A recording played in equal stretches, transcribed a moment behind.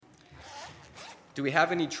Do we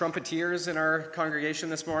have any trumpeters in our congregation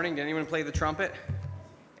this morning? Did anyone play the trumpet?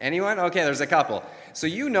 Anyone? Okay, there's a couple. So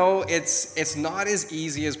you know it's not as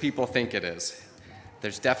easy as people think it is.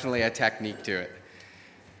 There's definitely a technique to it.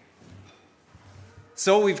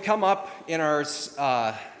 So we've come up in our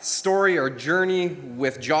story or journey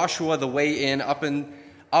with Joshua, the way in,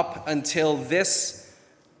 up until this,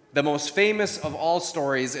 the most famous of all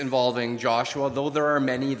stories involving Joshua. Though there are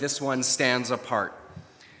many, this one stands apart.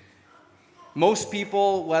 Most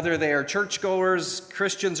people, whether they are churchgoers,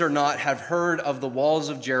 Christians or not, have heard of the walls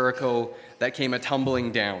of Jericho that came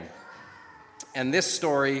a-tumbling down. And this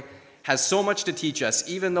story has so much to teach us.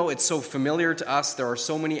 Even though it's so familiar to us, there are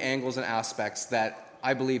so many angles and aspects that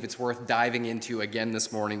I believe it's worth diving into again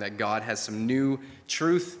this morning, that God has some new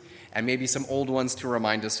truth and maybe some old ones to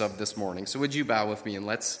remind us of this morning. So would you bow with me and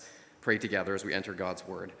let's pray together as we enter God's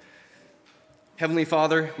word. Heavenly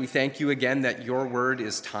Father, we thank you again that your word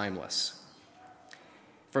is timeless.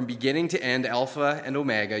 From beginning to end, Alpha and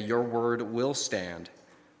Omega, your word will stand,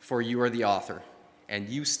 for you are the author, and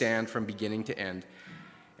you stand from beginning to end.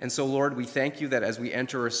 And so, Lord, we thank you that as we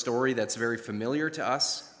enter a story that's very familiar to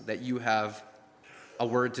us, that you have a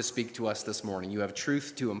word to speak to us this morning. You have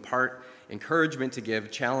truth to impart, encouragement to give,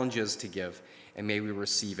 challenges to give, and may we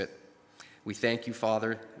receive it. We thank you,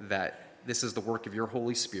 Father, that this is the work of your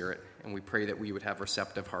Holy Spirit, and we pray that we would have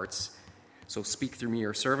receptive hearts. So speak through me,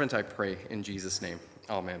 your servant, I pray, in Jesus' name.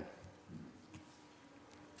 Amen.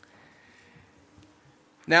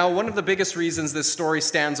 Now, one of the biggest reasons this story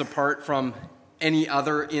stands apart from any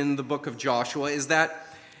other in the book of Joshua is that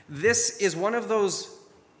this is one of those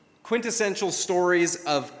quintessential stories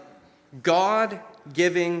of God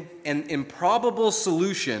giving an improbable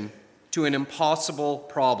solution to an impossible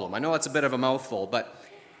problem. I know that's a bit of a mouthful, but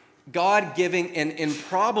God giving an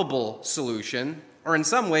improbable solution, or in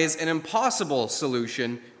some ways, an impossible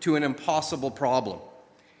solution to an impossible problem.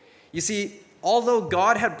 You see, although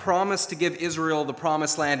God had promised to give Israel the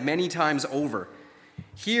promised land many times over,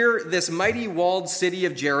 here this mighty walled city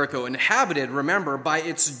of Jericho, inhabited, remember, by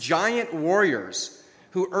its giant warriors,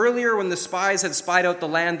 who earlier when the spies had spied out the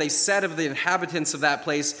land, they said of the inhabitants of that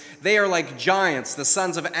place, they are like giants, the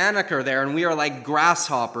sons of Anak are there, and we are like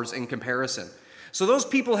grasshoppers in comparison. So those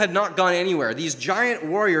people had not gone anywhere. These giant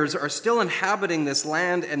warriors are still inhabiting this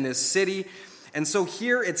land and this city, and so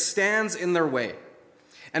here it stands in their way.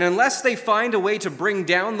 And unless they find a way to bring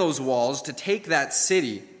down those walls, to take that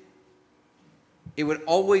city, it would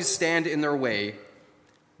always stand in their way,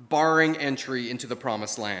 barring entry into the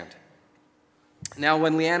promised land. Now,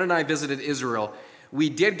 when Leanne and I visited Israel, we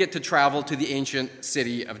did get to travel to the ancient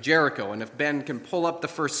city of Jericho. And if Ben can pull up the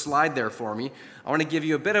first slide there for me, I want to give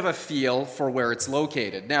you a bit of a feel for where it's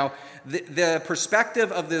located. Now, the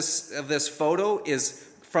perspective of this photo is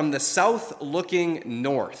from the south looking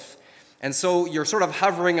north. And so you're sort of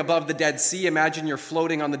hovering above the Dead Sea. Imagine you're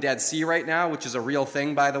floating on the Dead Sea right now, which is a real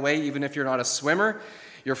thing, by the way, even if you're not a swimmer.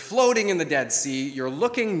 You're floating in the Dead Sea. You're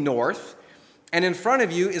looking north. And in front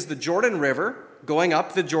of you is the Jordan River, going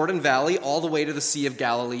up the Jordan Valley all the way to the Sea of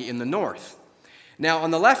Galilee in the north. Now,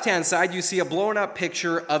 on the left-hand side, you see a blown-up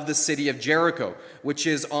picture of the city of Jericho, which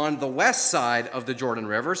is on the west side of the Jordan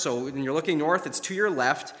River. So when you're looking north, it's to your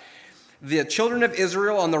left. The children of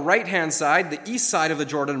Israel on the right-hand side, the east side of the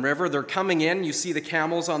Jordan River, they're coming in. You see the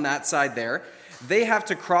camels on that side there. They have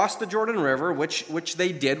to cross the Jordan River, which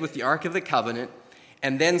they did with the Ark of the Covenant,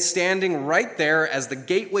 and then standing right there as the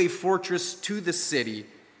gateway fortress to the city,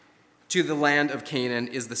 to the land of Canaan,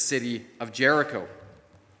 is the city of Jericho.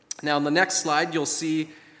 Now, on the next slide, you'll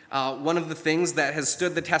see one of the things that has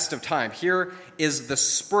stood the test of time. Here is the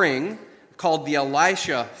spring called the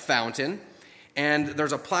Elisha Fountain. And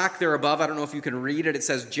there's a plaque there above. I don't know if you can read it. It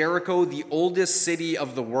says, Jericho, the oldest city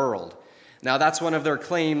of the world. Now, that's one of their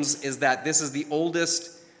claims, is that this is the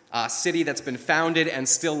oldest city that's been founded and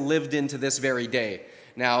still lived in to this very day.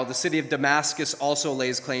 Now, the city of Damascus also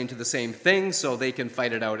lays claim to the same thing, so they can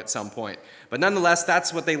fight it out at some point. But nonetheless,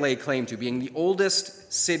 that's what they lay claim to, being the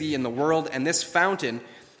oldest city in the world. And this fountain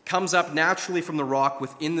comes up naturally from the rock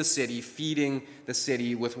within the city, feeding the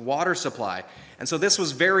city with water supply. And so this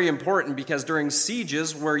was very important because during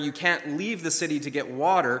sieges where you can't leave the city to get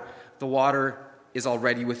water, the water is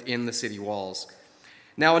already within the city walls.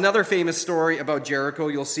 Now, another famous story about Jericho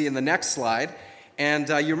you'll see in the next slide. And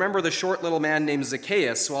you remember the short little man named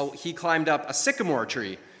Zacchaeus. Well, he climbed up a sycamore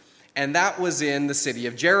tree, and that was in the city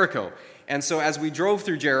of Jericho. And so as we drove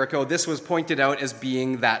through Jericho, this was pointed out as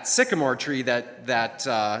being that sycamore tree that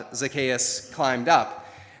Zacchaeus climbed up.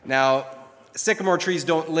 Now, sycamore trees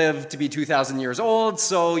don't live to be 2,000 years old,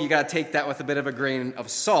 so you got to take that with a bit of a grain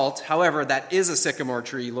of salt. However, that is a sycamore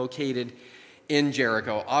tree located in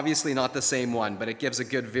Jericho. Obviously not the same one, but it gives a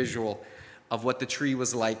good visual of what the tree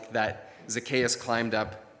was like that Zacchaeus climbed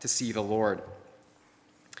up to see the Lord.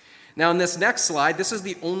 Now, in this next slide, this is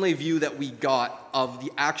the only view that we got of the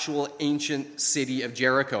actual ancient city of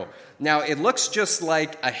Jericho. Now, it looks just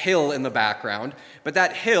like a hill in the background, but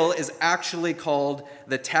that hill is actually called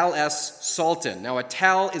the Tal es Sultan. Now, a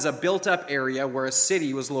tal is a built-up area where a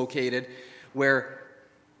city was located, where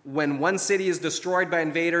when one city is destroyed by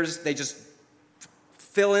invaders, they just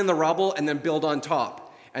fill in the rubble and then build on top.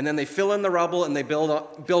 And then they fill in the rubble and they build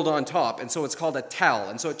on top. And so it's called a tal.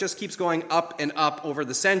 And so it just keeps going up and up over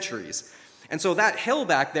the centuries. And so that hill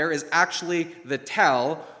back there is actually the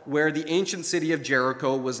tal where the ancient city of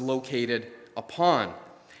Jericho was located upon.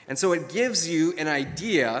 And so it gives you an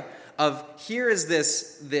idea of here is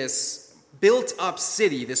this built-up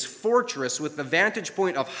city, this fortress with the vantage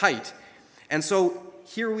point of height. And so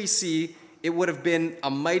here we see it would have been a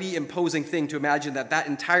mighty imposing thing to imagine that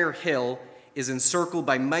entire hill is encircled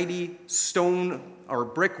by mighty stone or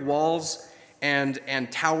brick walls and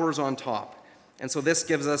towers on top. And so this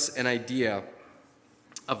gives us an idea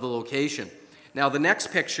of the location. Now, the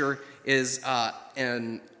next picture is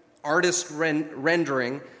an artist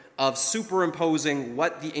rendering of superimposing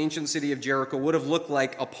what the ancient city of Jericho would have looked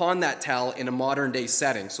like upon that tal in a modern-day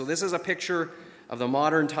setting. So this is a picture of the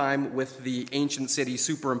modern time with the ancient city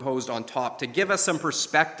superimposed on top to give us some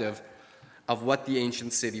perspective of what the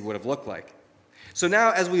ancient city would have looked like. So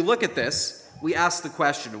now, as we look at this, we ask the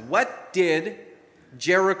question, what did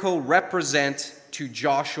Jericho represent to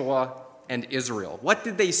Joshua and Israel? What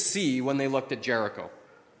did they see when they looked at Jericho?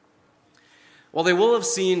 Well, they will have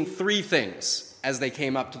seen three things as they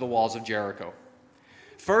came up to the walls of Jericho.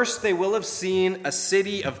 First, they will have seen a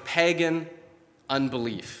city of pagan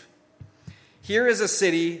unbelief. Here is a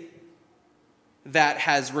city that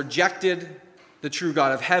has rejected the true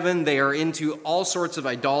God of heaven. They are into all sorts of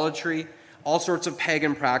idolatry, all sorts of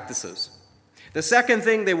pagan practices. The second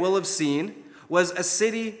thing they will have seen was a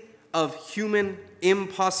city of human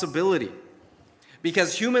impossibility.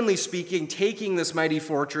 Because humanly speaking, taking this mighty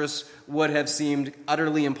fortress would have seemed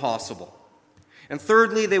utterly impossible. And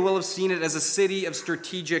thirdly, they will have seen it as a city of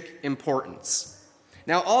strategic importance.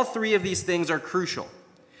 Now, all three of these things are crucial.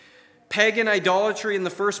 Pagan idolatry in the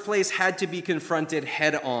first place had to be confronted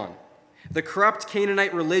head on. The corrupt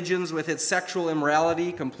Canaanite religions with its sexual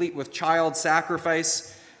immorality, complete with child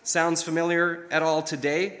sacrifice, sounds familiar at all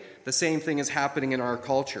today? The same thing is happening in our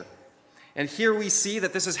culture. And here we see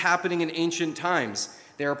that this is happening in ancient times.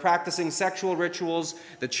 They are practicing sexual rituals.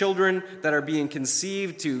 The children that are being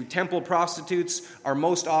conceived to temple prostitutes are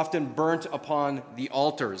most often burnt upon the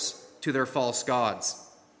altars to their false gods.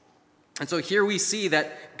 And so here we see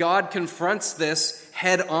that God confronts this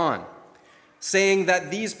head on, saying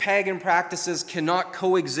that these pagan practices cannot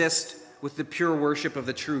coexist with the pure worship of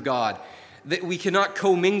the true God. That we cannot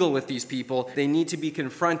commingle with these people. They need to be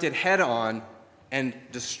confronted head on and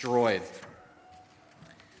destroyed.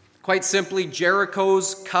 Quite simply,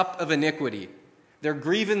 Jericho's cup of iniquity. Their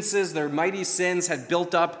grievances, their mighty sins had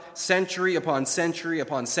built up century upon century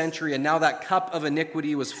upon century, and now that cup of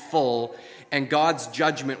iniquity was full, and God's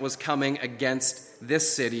judgment was coming against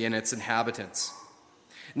this city and its inhabitants.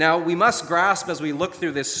 Now, we must grasp as we look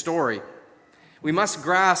through this story, we must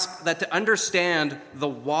grasp that to understand the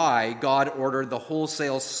why God ordered the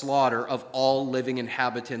wholesale slaughter of all living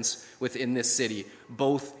inhabitants within this city,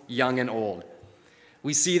 both young and old.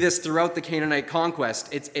 We see this throughout the Canaanite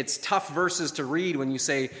conquest. It's tough verses to read when you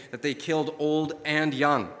say that they killed old and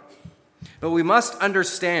young. But we must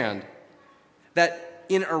understand that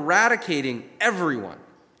in eradicating everyone,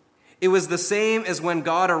 it was the same as when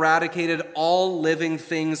God eradicated all living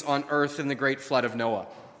things on earth in the great flood of Noah.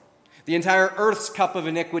 The entire earth's cup of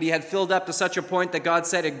iniquity had filled up to such a point that God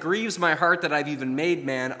said, "It grieves my heart that I've even made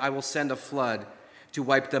man. I will send a flood to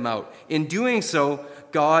wipe them out." In doing so,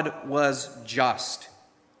 God was just.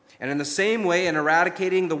 And in the same way, in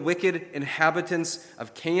eradicating the wicked inhabitants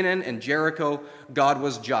of Canaan and Jericho, God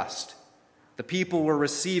was just. The people were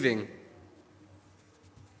receiving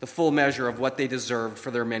the full measure of what they deserved for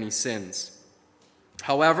their many sins.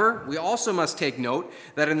 However, we also must take note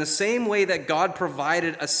that in the same way that God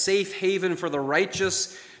provided a safe haven for the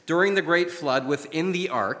righteous during the great flood within the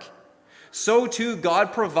ark, so too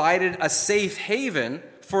God provided a safe haven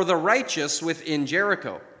for the righteous within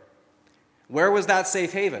Jericho. Where was that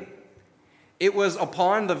safe haven? It was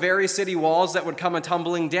upon the very city walls that would come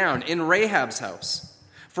a-tumbling down, in Rahab's house.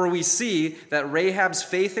 For we see that Rahab's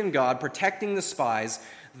faith in God, protecting the spies,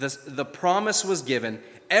 the promise was given,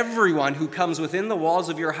 everyone who comes within the walls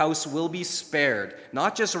of your house will be spared.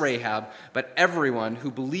 Not just Rahab, but everyone who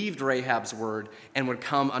believed Rahab's word and would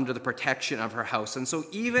come under the protection of her house. And so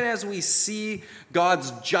even as we see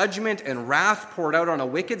God's judgment and wrath poured out on a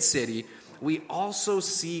wicked city, we also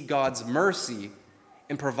see God's mercy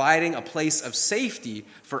in providing a place of safety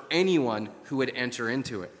for anyone who would enter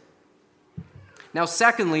into it. Now,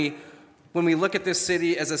 secondly, when we look at this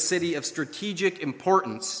city as a city of strategic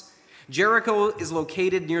importance, Jericho is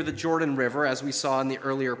located near the Jordan River, as we saw in the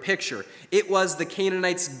earlier picture. It was the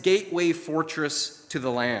Canaanites' gateway fortress to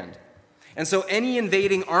the land. And so any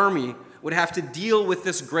invading army would have to deal with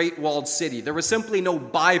this great walled city. There was simply no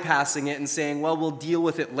bypassing it and saying, well, we'll deal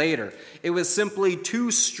with it later. It was simply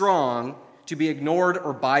too strong to be ignored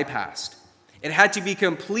or bypassed. It had to be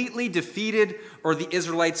completely defeated, or the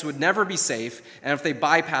Israelites would never be safe, and if they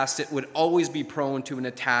bypassed it, would always be prone to an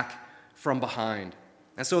attack from behind.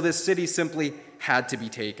 And so this city simply had to be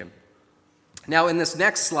taken. Now, in this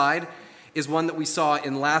next slide is one that we saw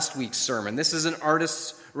in last week's sermon. This is an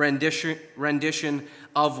artist's rendition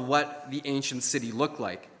of what the ancient city looked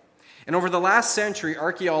like. And over the last century,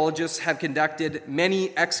 archaeologists have conducted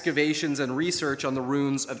many excavations and research on the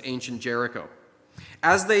ruins of ancient Jericho.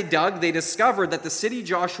 As they dug, they discovered that the city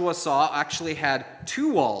Joshua saw actually had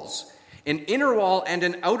two walls, an inner wall and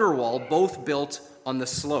an outer wall, both built on the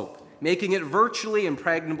slope, making it virtually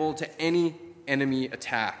impregnable to any enemy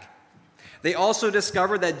attack. They also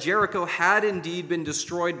discovered that Jericho had indeed been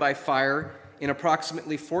destroyed by fire in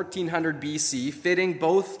approximately 1400 BC, fitting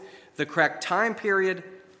both the correct time period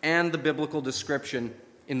and the biblical description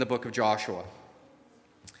in the book of Joshua.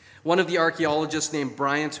 One of the archaeologists named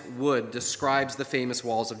Bryant Wood describes the famous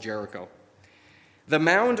walls of Jericho. The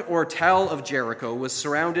mound or tell of Jericho was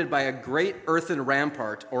surrounded by a great earthen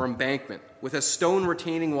rampart or embankment with a stone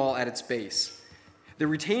retaining wall at its base. The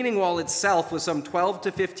retaining wall itself was some 12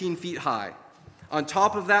 to 15 feet high. On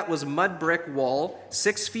top of that was mud brick wall,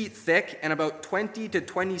 6 feet thick and about 20 to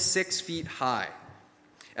 26 feet high.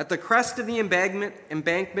 At the crest of the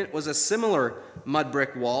embankment was a similar mud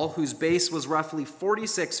brick wall whose base was roughly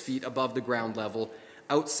 46 feet above the ground level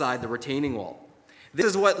outside the retaining wall. This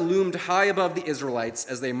is what loomed high above the Israelites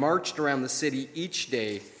as they marched around the city each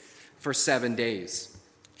day for 7 days.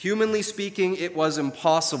 Humanly speaking, it was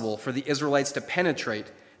impossible for the Israelites to penetrate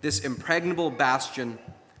this impregnable bastion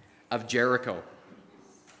of Jericho.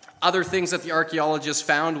 Other things that the archaeologists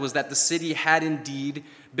found was that the city had indeed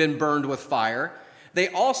been burned with fire. They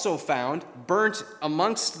also found, burnt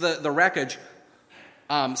amongst the wreckage,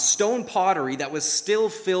 stone pottery that was still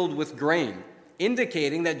filled with grain,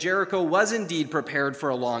 indicating that Jericho was indeed prepared for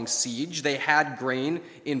a long siege. They had grain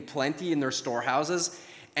in plenty in their storehouses,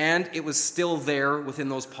 and it was still there within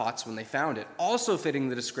those pots when they found it. Also fitting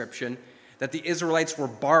the description that the Israelites were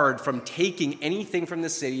barred from taking anything from the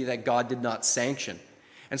city that God did not sanction.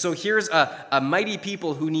 And so here's a mighty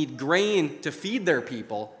people who need grain to feed their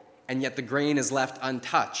people, and yet the grain is left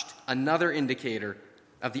untouched. Another indicator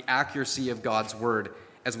of the accuracy of God's word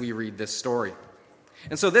as we read this story.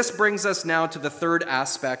 And so this brings us now to the third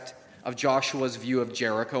aspect of Joshua's view of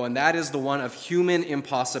Jericho, and that is the one of human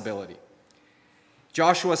impossibility.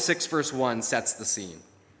 Joshua 6 verse 1 sets the scene.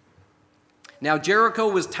 Now Jericho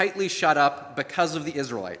was tightly shut up because of the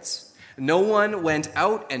Israelites. No one went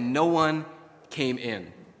out and no one came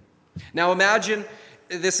in. Now imagine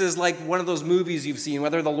this is like one of those movies you've seen,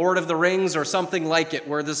 whether The Lord of the Rings or something like it,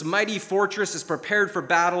 where this mighty fortress is prepared for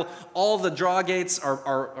battle. All the draw gates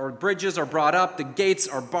or bridges are brought up. The gates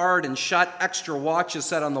are barred and shut. Extra watch is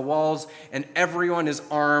set on the walls, and everyone is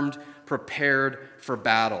armed, prepared for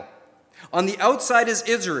battle. On the outside is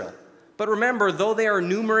Israel. But remember, though they are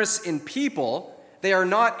numerous in people, they are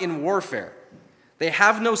not in warfare. They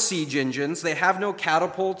have no siege engines. They have no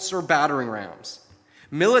catapults or battering rams.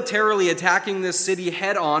 Militarily attacking this city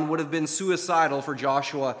head-on would have been suicidal for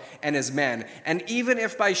Joshua and his men. And even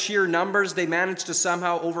if by sheer numbers they managed to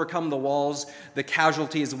somehow overcome the walls, the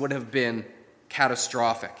casualties would have been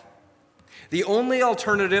catastrophic. The only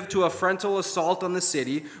alternative to a frontal assault on the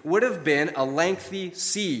city would have been a lengthy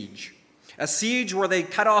siege. A siege where they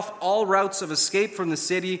cut off all routes of escape from the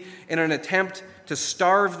city in an attempt to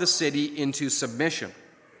starve the city into submission.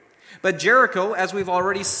 But Jericho, as we've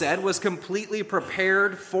already said, was completely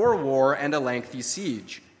prepared for war and a lengthy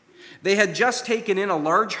siege. They had just taken in a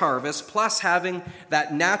large harvest, plus having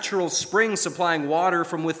that natural spring supplying water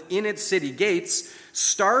from within its city gates.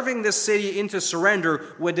 Starving this city into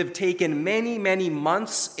surrender would have taken many, many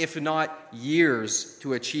months, if not years,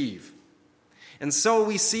 to achieve. And so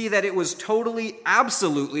we see that it was totally,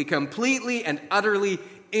 absolutely, completely, and utterly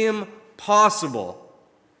impossible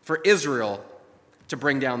for Israel to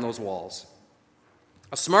bring down those walls.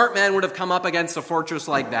 A smart man would have come up against a fortress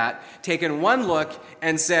like that, taken one look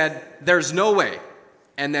and said, "There's no way,"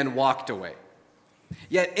 and then walked away.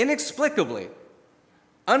 Yet inexplicably,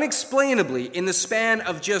 unexplainably, in the span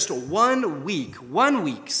of just 1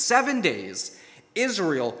 week, 7 days,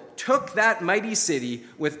 Israel took that mighty city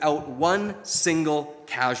without one single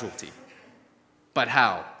casualty. But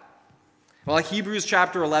how? Well, Hebrews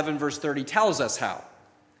chapter 11, verse 30 tells us how.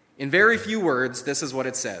 In very few words, this is what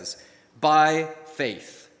it says: by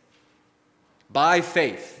faith. By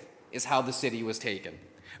faith is how the city was taken.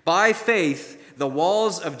 By faith, the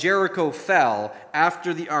walls of Jericho fell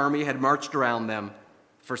after the army had marched around them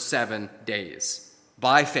for 7 days.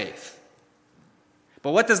 By faith.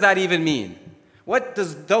 But what does that even mean? What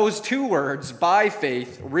does those two words, by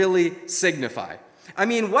faith, really signify? I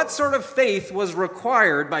mean, what sort of faith was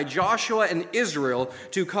required by Joshua and Israel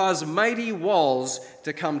to cause mighty walls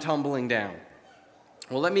to come tumbling down?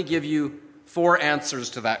 Well, let me give you 4 answers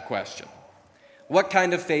to that question. What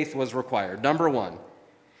kind of faith was required? Number 1,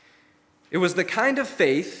 it was the kind of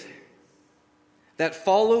faith that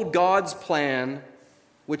followed God's plan,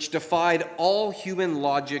 which defied all human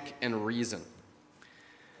logic and reason.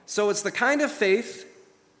 So it's the kind of faith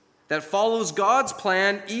that follows God's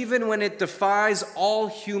plan even when it defies all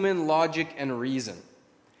human logic and reason.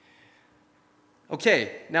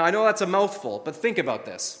 Okay, now I know that's a mouthful, but think about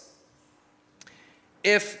this.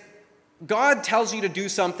 If God tells you to do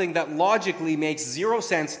something that logically makes 0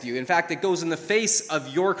 sense to you, in fact, it goes in the face of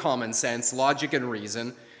your common sense, logic, and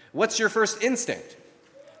reason, what's your first instinct?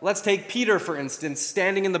 Let's take Peter, for instance,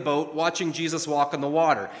 standing in the boat, watching Jesus walk on the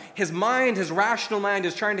water. His mind, his rational mind,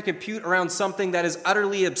 is trying to compute around something that is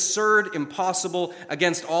utterly absurd, impossible,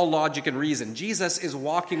 against all logic and reason. Jesus is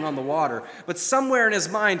walking on the water, but somewhere in his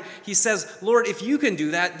mind, he says, "Lord, if you can do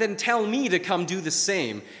that, then tell me to come do the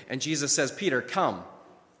same." And Jesus says, "Peter, come."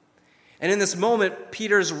 And in this moment,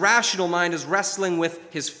 Peter's rational mind is wrestling with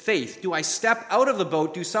his faith. Do I step out of the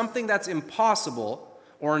boat, do something that's impossible,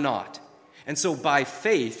 or not? And so by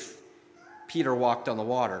faith, Peter walked on the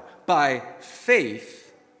water. By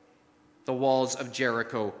faith, the walls of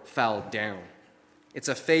Jericho fell down. It's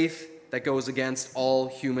a faith that goes against all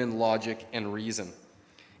human logic and reason.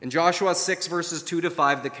 In Joshua 6, verses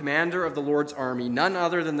 2-5, the commander of the Lord's army, none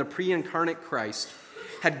other than the pre-incarnate Christ,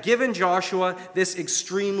 had given Joshua this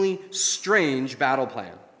extremely strange battle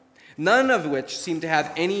plan, none of which seemed to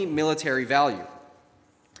have any military value.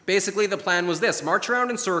 Basically, the plan was this: march around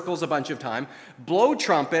in circles a bunch of time, blow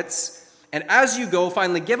trumpets, and as you go,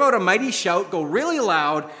 finally give out a mighty shout, go really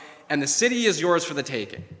loud, and the city is yours for the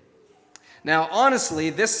taking. Now, honestly,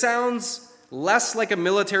 this sounds less like a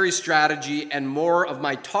military strategy and more of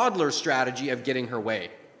my toddler strategy of getting her way.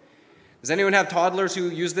 Does anyone have toddlers who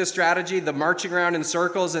use this strategy, the marching around in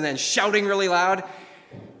circles and then shouting really loud?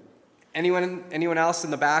 Anyone else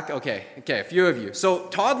in the back? Okay, a few of you. So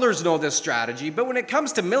toddlers know this strategy, but when it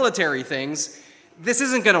comes to military things, this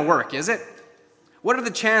isn't going to work, is it? What are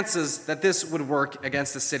the chances that this would work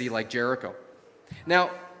against a city like Jericho?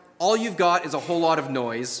 Now, all you've got is a whole lot of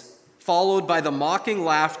noise, followed by the mocking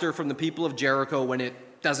laughter from the people of Jericho when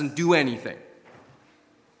it doesn't do anything.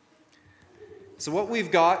 So what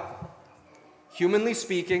we've got, humanly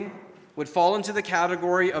speaking, would fall into the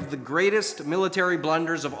category of the greatest military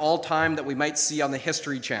blunders of all time that we might see on the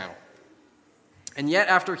History Channel. And yet,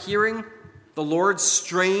 after hearing the Lord's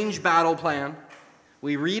strange battle plan,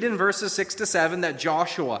 we read in verses 6-7 that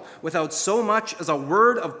Joshua, without so much as a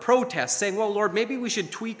word of protest, saying, "Well, Lord, maybe we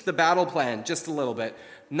should tweak the battle plan just a little bit,"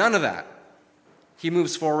 none of that. He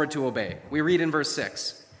moves forward to obey. We read in verse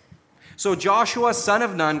 6. So Joshua, son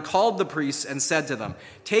of Nun, called the priests and said to them,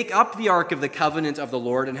 "Take up the ark of the covenant of the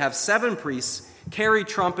Lord and have 7 priests carry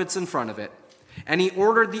trumpets in front of it." And he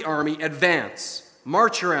ordered the army, "Advance,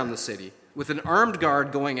 march around the city, with an armed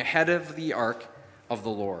guard going ahead of the ark of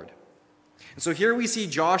the Lord." And so here we see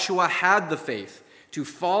Joshua had the faith to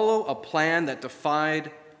follow a plan that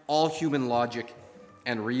defied all human logic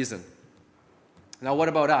and reason. Now, what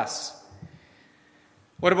about us?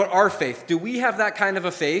 What about our faith? Do we have that kind of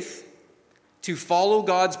a faith to follow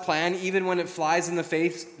God's plan even when it flies in the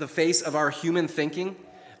face of our human thinking,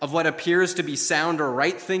 of what appears to be sound or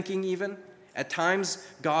right thinking even? At times,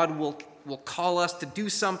 God will call us to do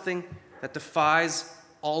something that defies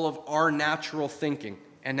all of our natural thinking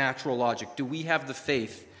and natural logic. Do we have the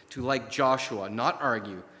faith to, like Joshua, not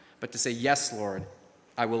argue, but to say, "Yes, Lord,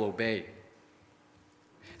 I will obey"?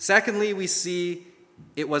 Secondly, we see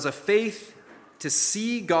it was a faith to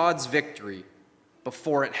see God's victory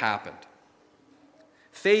before it happened.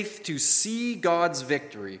 Faith to see God's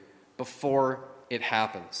victory before it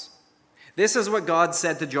happens. This is what God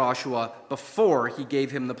said to Joshua before he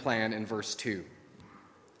gave him the plan in verse 2.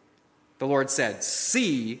 The Lord said,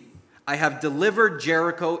 "See, I have delivered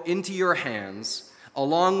Jericho into your hands,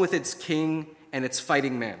 along with its king and its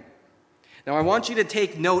fighting men." Now I want you to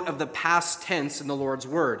take note of the past tense in the Lord's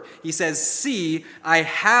word. He says, "See, I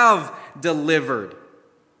have delivered."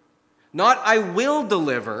 Not "I will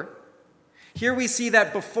deliver." Here we see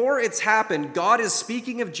that before it's happened, God is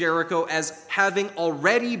speaking of Jericho as having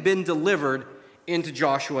already been delivered into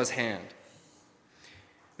Joshua's hand.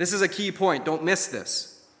 This is a key point. Don't miss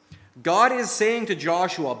this. God is saying to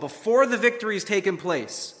Joshua, before the victory's taken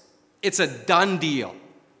place, it's a done deal.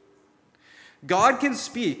 God can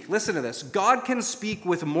speak, listen to this, God can speak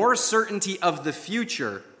with more certainty of the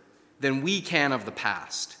future than we can of the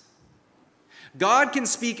past. God can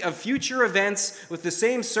speak of future events with the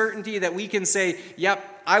same certainty that we can say,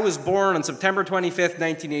 yep, I was born on September 25th,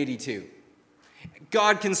 1982.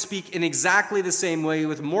 God can speak in exactly the same way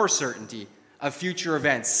with more certainty of future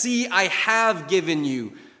events. See, I have given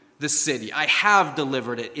you the city. I have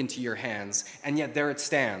delivered it into your hands. And yet there it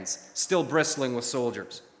stands, still bristling with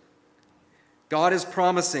soldiers. God is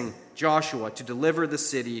promising Joshua to deliver the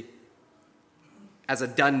city as a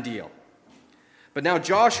done deal. But now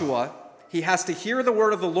Joshua, he has to hear the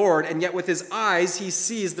word of the Lord, and yet with his eyes he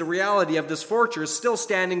sees the reality of this fortress still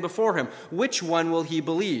standing before him. Which one will he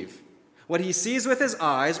believe? What he sees with his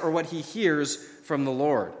eyes or what he hears from the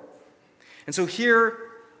Lord? And so here,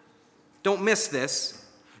 don't miss this,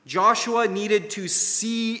 Joshua needed to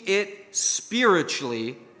see it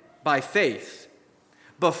spiritually by faith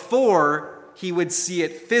before he would see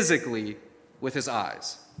it physically with his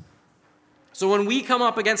eyes. So when we come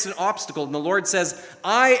up against an obstacle and the Lord says,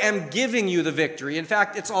 I am giving you the victory, in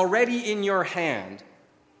fact, it's already in your hand,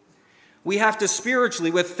 we have to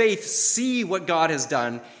spiritually, with faith, see what God has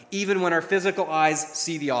done, even when our physical eyes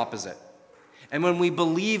see the opposite. And when we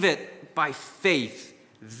believe it by faith,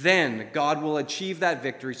 then God will achieve that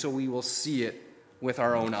victory so we will see it with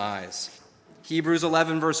our own eyes. Hebrews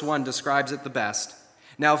 11 verse 1 describes it the best.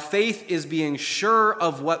 Now faith is being sure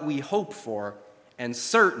of what we hope for and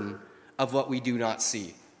certain of what we do not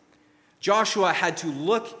see. Joshua had to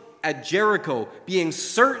look at Jericho being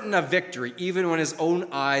certain of victory even when his own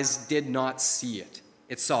eyes did not see it.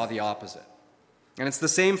 It saw the opposite. And it's the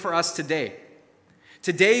same for us today.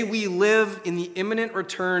 Today we live in the imminent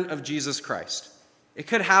return of Jesus Christ. It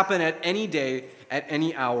could happen at any day, at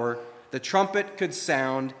any hour. The trumpet could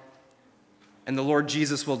sound, and the Lord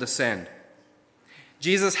Jesus will descend.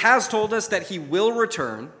 Jesus has told us that he will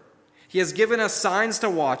return. He has given us signs to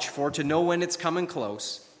watch for, to know when it's coming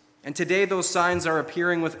close. And today those signs are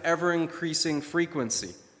appearing with ever-increasing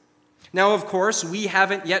frequency. Now, of course, we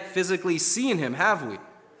haven't yet physically seen him, have we?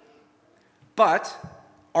 But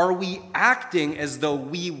are we acting as though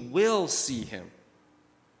we will see him?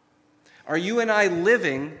 Are you and I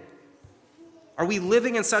living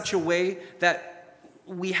in such a way that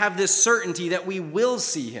we have this certainty that we will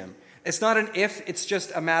see him? It's not an if, it's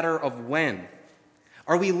just a matter of when.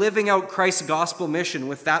 Are we living out Christ's gospel mission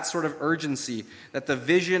with that sort of urgency that the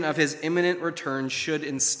vision of his imminent return should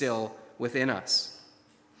instill within us?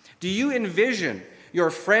 Do you envision your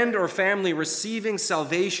friend or family receiving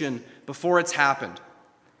salvation before it's happened?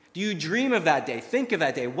 Do you dream of that day? Think of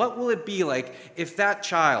that day. What will it be like if that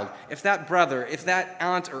child, if that brother, if that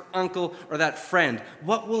aunt or uncle or that friend,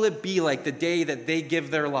 what will it be like the day that they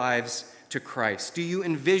give their lives to Christ? Do you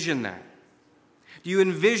envision that? Do you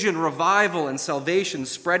envision revival and salvation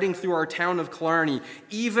spreading through our town of Killarney,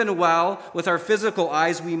 even while with our physical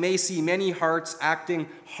eyes we may see many hearts acting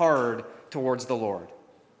hard towards the Lord?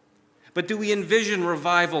 But do we envision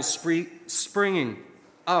revival springing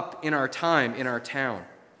up in our time, in our town?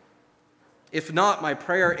 If not, my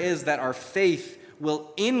prayer is that our faith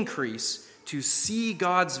will increase to see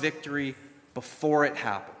God's victory before it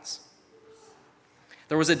happens.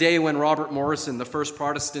 There was a day when Robert Morrison, the first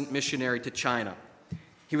Protestant missionary to China,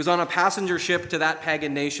 he was on a passenger ship to that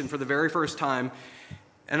pagan nation for the very first time,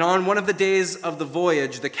 and on one of the days of the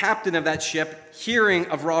voyage, the captain of that ship, hearing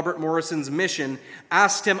of Robert Morrison's mission,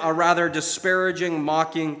 asked him a rather disparaging,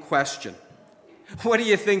 mocking question. "What do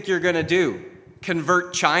you think you're going to do?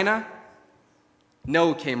 Convert China?"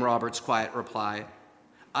 "No," came Robert's quiet reply.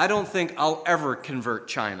 "I don't think I'll ever convert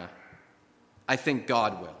China. I think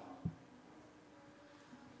God will."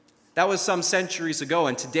 That was some centuries ago,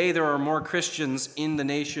 and today there are more Christians in the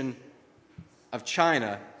nation of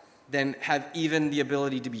China than have even the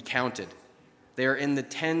ability to be counted. They are in the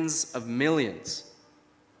tens of millions.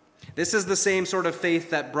 This is the same sort of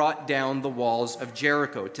faith that brought down the walls of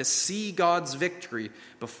Jericho, to see God's victory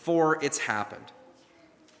before it's happened.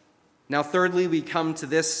 Now, thirdly, we come to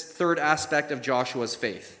this third aspect of Joshua's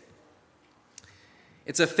faith.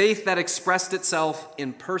 It's a faith that expressed itself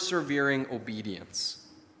in persevering obedience.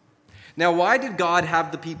 Now, why did God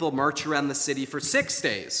have the people march around the city for 6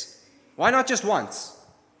 days? Why not just once?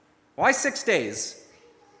 Why 6 days?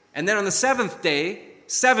 And then on the seventh day,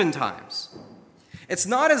 7 times. It's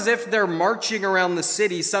not as if their marching around the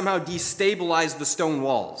city somehow destabilized the stone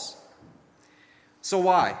walls. So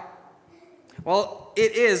why? Well,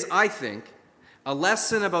 it is, I think, a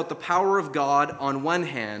lesson about the power of God on one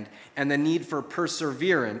hand and the need for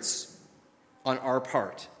perseverance on our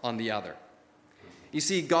part on the other. You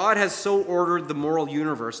see, God has so ordered the moral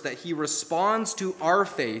universe that he responds to our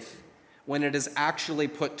faith when it is actually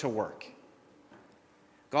put to work.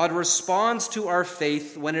 God responds to our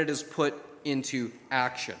faith when it is put into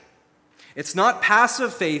action. It's not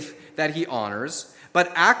passive faith that he honors, but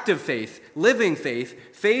active faith, living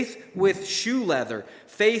faith, faith with shoe leather,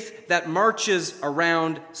 faith that marches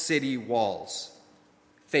around city walls,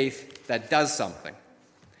 faith that does something.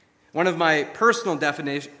 One of my personal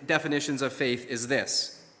definitions of faith is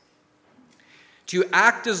this: to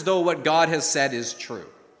act as though what God has said is true.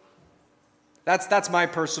 That's my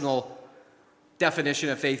personal definition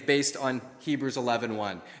of faith based on Hebrews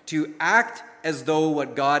 11:1. To act as though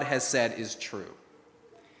what God has said is true.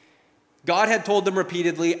 God had told them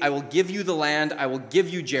repeatedly, I will give you the land, I will give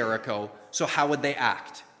you Jericho. So how would they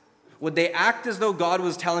act? Would they act as though God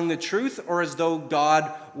was telling the truth or as though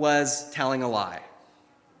God was telling a lie?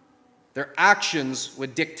 Their actions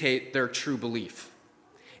would dictate their true belief.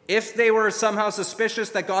 If they were somehow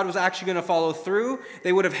suspicious that God was actually going to follow through,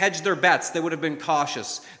 they would have hedged their bets. They would have been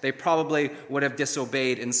cautious. They probably would have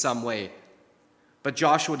disobeyed in some way. But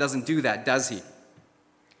Joshua doesn't do that, does he?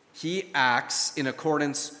 He acts in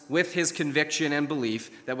accordance with his conviction and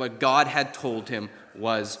belief that what God had told him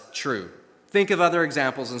was true. Think of other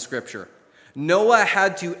examples in Scripture. Noah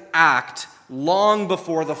had to act long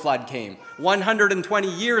before the flood came.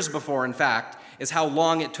 120 years before, in fact, is how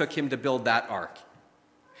long it took him to build that ark.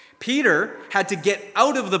 Peter had to get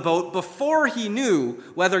out of the boat before he knew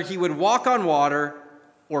whether he would walk on water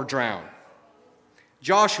or drown.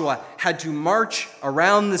 Joshua had to march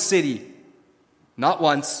around the city, not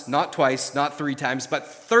once, not twice, not 3 times, but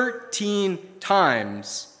 13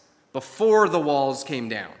 times before the walls came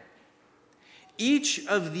down. Each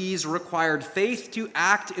of these required faith to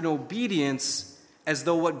act in obedience as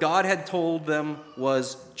though what God had told them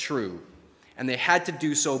was true. And they had to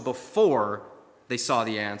do so before they saw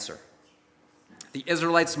the answer. The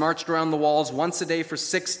Israelites marched around the walls once a day for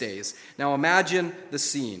 6 days. Now imagine the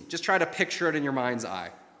scene. Just try to picture it in your mind's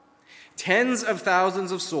eye. Tens of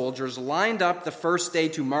thousands of soldiers lined up the first day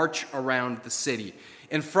to march around the city.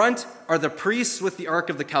 In front are the priests with the Ark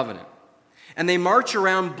of the Covenant. And they march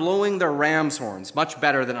around blowing their ram's horns, much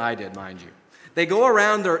better than I did, mind you. They go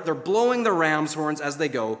around, they're blowing their ram's horns as they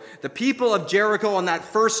go. The people of Jericho on that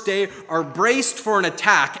first day are braced for an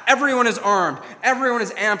attack. Everyone is armed. Everyone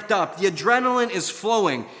is amped up. The adrenaline is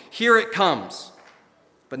flowing. Here it comes.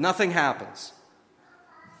 But nothing happens.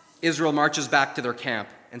 Israel marches back to their camp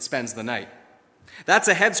and spends the night. That's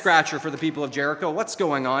a head-scratcher for the people of Jericho. What's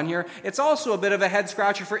going on here? It's also a bit of a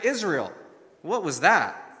head-scratcher for Israel. What was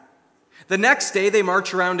that? The next day, they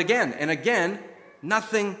march around again, and again,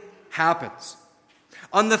 nothing happens.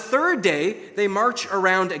 On the third day, they march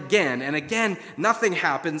around again, and again, nothing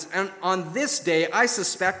happens. And on this day, I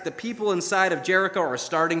suspect the people inside of Jericho are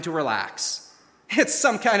starting to relax. It's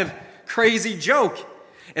some kind of crazy joke.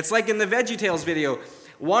 It's like in the VeggieTales video,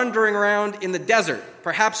 wandering around in the desert.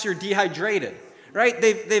 Perhaps you're dehydrated, right?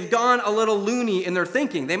 They've gone a little loony in their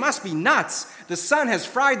thinking. They must be nuts. The sun has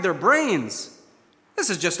fried their brains. This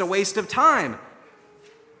is just a waste of time.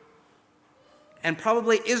 And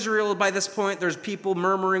probably Israel, by this point, there's people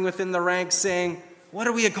murmuring within the ranks saying, what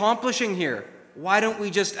are we accomplishing here? Why don't we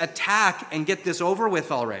just attack and get this over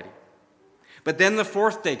with already? But then the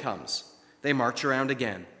fourth day comes. They march around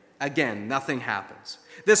again. Again, nothing happens.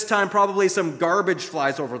 This time, probably some garbage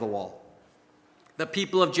flies over the wall. The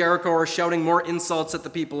people of Jericho are shouting more insults at the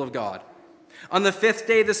people of God. On the 5th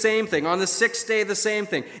day, the same thing. On the 6th day, the same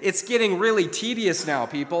thing. It's getting really tedious now,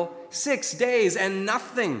 people. 6 days and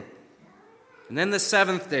nothing. And then the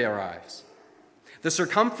 7th day arrives. The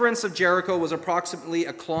circumference of Jericho was approximately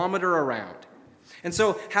 1 kilometer around. And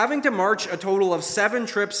so having to march a total of 7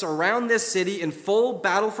 trips around this city in full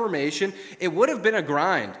battle formation, it would have been a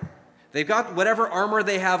grind. They've got whatever armor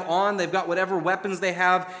they have on. They've got whatever weapons they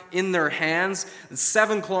have in their hands.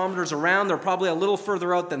 7 kilometers around. They're probably a little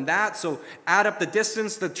further out than that. So add up the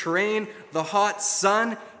distance, the terrain, the hot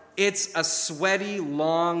sun. It's a sweaty,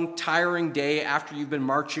 long, tiring day after you've been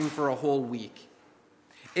marching for a whole week.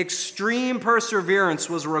 Extreme perseverance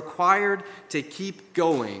was required to keep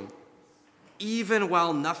going, even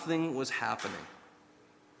while nothing was happening.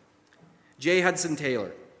 J. Hudson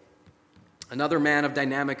Taylor, another man of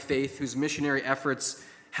dynamic faith whose missionary efforts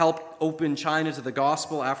helped open China to the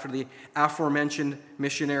gospel after the aforementioned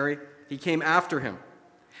missionary, he came after him.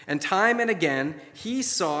 And time and again, he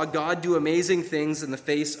saw God do amazing things in the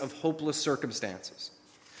face of hopeless circumstances.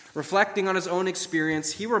 Reflecting on his own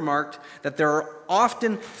experience, he remarked that there are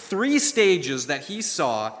often 3 stages that he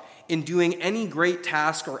saw in doing any great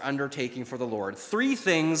task or undertaking for the Lord. 3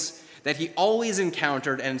 things that he always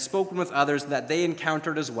encountered and spoken with others that they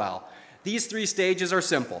encountered as well. These 3 stages are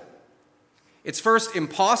simple. It's first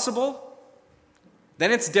impossible,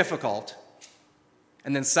 then it's difficult,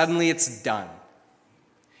 and then suddenly it's done.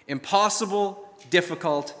 Impossible,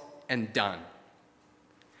 difficult, and done.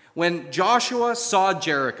 When Joshua saw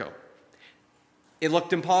Jericho, it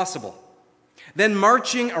looked impossible. Then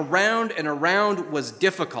marching around and around was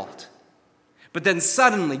difficult. But then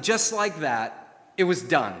suddenly, just like that, it was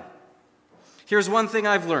done. Here's one thing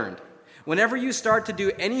I've learned. Whenever you start to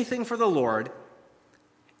do anything for the Lord,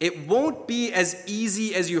 it won't be as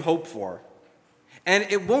easy as you hope for.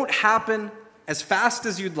 And it won't happen as fast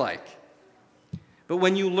as you'd like. But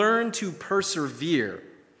when you learn to persevere,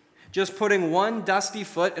 just putting one dusty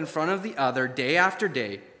foot in front of the other day after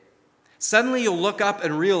day, suddenly you'll look up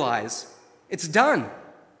and realize it's done.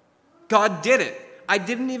 God did it. I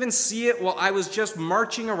didn't even see it while I was just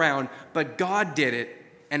marching around, but God did it,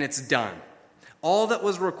 and it's done. All that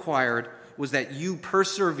was required was that you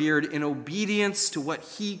persevered in obedience to what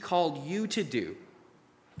He called you to do,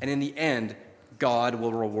 and in the end, God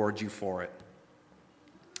will reward you for it.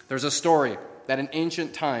 There's a story that in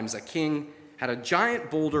ancient times, a king had a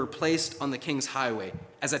giant boulder placed on the king's highway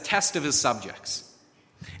as a test of his subjects.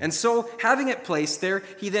 And so, having it placed there,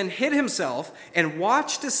 he then hid himself and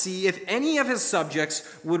watched to see if any of his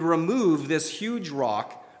subjects would remove this huge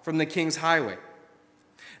rock from the king's highway.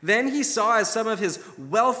 Then he saw as some of his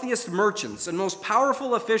wealthiest merchants and most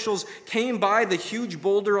powerful officials came by the huge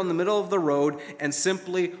boulder on the middle of the road and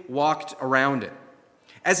simply walked around it.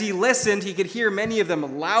 As he listened, he could hear many of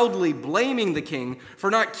them loudly blaming the king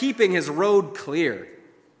for not keeping his road clear.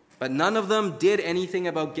 But none of them did anything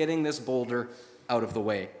about getting this boulder out of the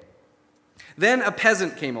way. Then a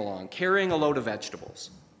peasant came along, carrying a load of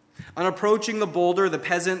vegetables. On approaching the boulder, the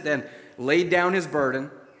peasant then laid down his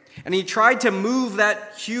burden, and he tried to move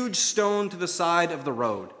that huge stone to the side of the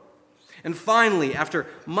road. And finally, after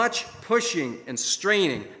much pushing and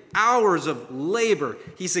straining, hours of labor,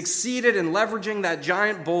 he succeeded in leveraging that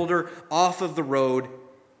giant boulder off of the road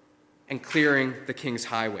and clearing the king's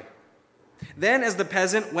highway. Then, as the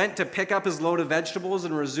peasant went to pick up his load of vegetables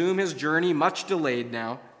and resume his journey, much delayed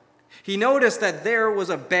now, he noticed that there was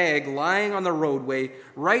a bag lying on the roadway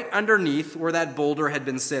right underneath where that boulder had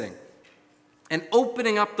been sitting. And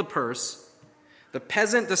opening up the purse, the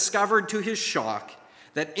peasant discovered to his shock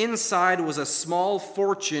that inside was a small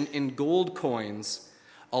fortune in gold coins,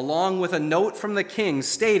 along with a note from the king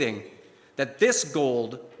stating that this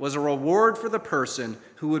gold was a reward for the person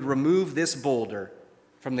who would remove this boulder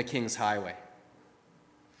from the king's highway.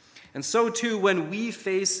 And so too, when we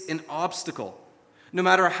face an obstacle, no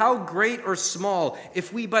matter how great or small,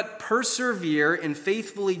 if we but persevere in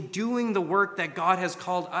faithfully doing the work that God has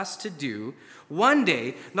called us to do, one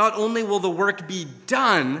day, not only will the work be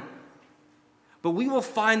done, but we will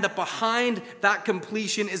find that behind that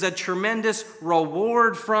completion is a tremendous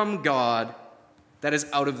reward from God that is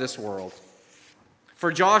out of this world.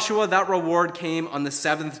 For Joshua, that reward came on the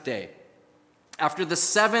 7th day. After the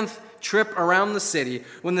 7th trip around the city,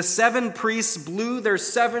 when the 7 priests blew their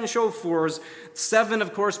 7 shofars, 7,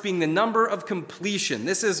 of course, being the number of completion.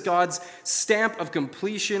 This is God's stamp of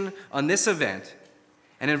completion on this event.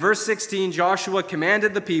 And in verse 16, Joshua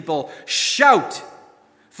commanded the people, "Shout!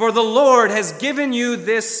 For the Lord has given you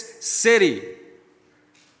this city."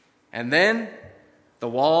 And then the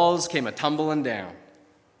walls came a-tumbling down.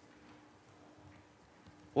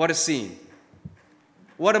 What a scene.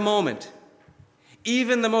 What a moment.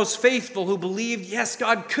 Even the most faithful who believed, yes,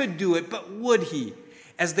 God could do it, but would He?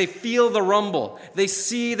 As they feel the rumble, they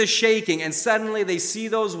see the shaking, and suddenly they see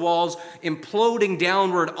those walls imploding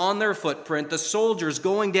downward on their footprint, the soldiers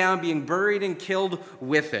going down, being buried and killed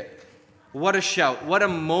with it. What a shout, what a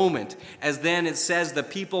moment, as then it says the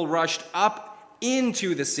people rushed up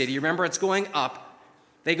into the city. Remember, it's going up.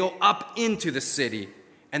 They go up into the city,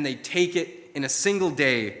 and they take it in a single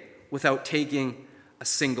day without taking a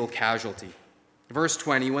single casualty. Verse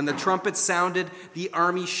 20, when the trumpet sounded, the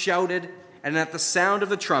army shouted, and at the sound of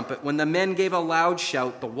the trumpet, when the men gave a loud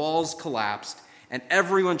shout, the walls collapsed, and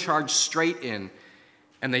everyone charged straight in.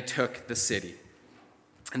 and they took the city.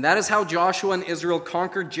 And that is how Joshua and Israel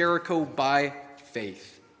conquered Jericho by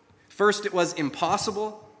faith. First it was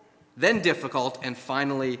impossible, then difficult, and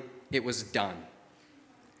finally it was done.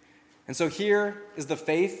 And so here is the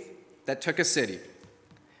faith that took a city.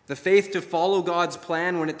 The faith to follow God's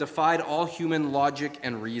plan when it defied all human logic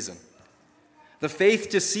and reason. The faith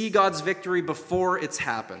to see God's victory before it's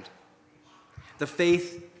happened. The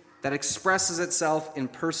faith that expresses itself in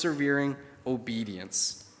persevering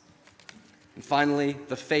obedience. And finally,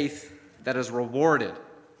 the faith that is rewarded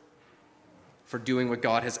for doing what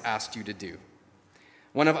God has asked you to do.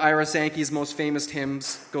 One of Ira Sankey's most famous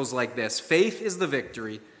hymns goes like this: faith is the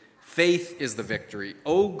victory, faith is the victory,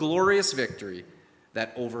 oh glorious victory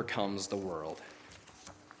that overcomes the world.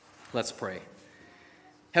 Let's pray.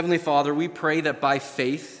 Heavenly Father, we pray that by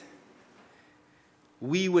faith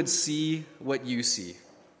we would see what you see,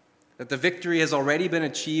 that the victory has already been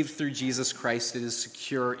achieved through Jesus Christ. It is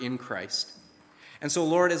secure in Christ. And so,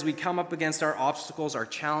 Lord, as we come up against our obstacles, our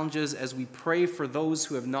challenges, as we pray for those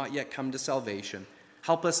who have not yet come to salvation,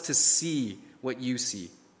 help us to see what you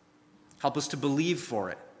see. Help us to believe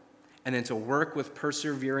for it, and then to work with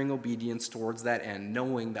persevering obedience towards that end,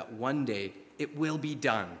 knowing that one day it will be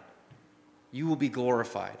done. You will be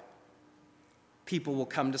glorified. People will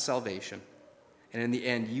come to salvation, and in the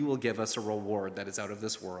end, you will give us a reward that is out of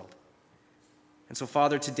this world. And so,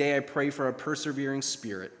 Father, today I pray for a persevering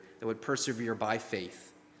spirit that would persevere by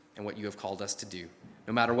faith in what you have called us to do.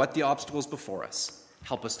 No matter what the obstacles before us,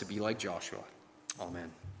 help us to be like Joshua.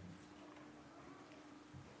 Amen.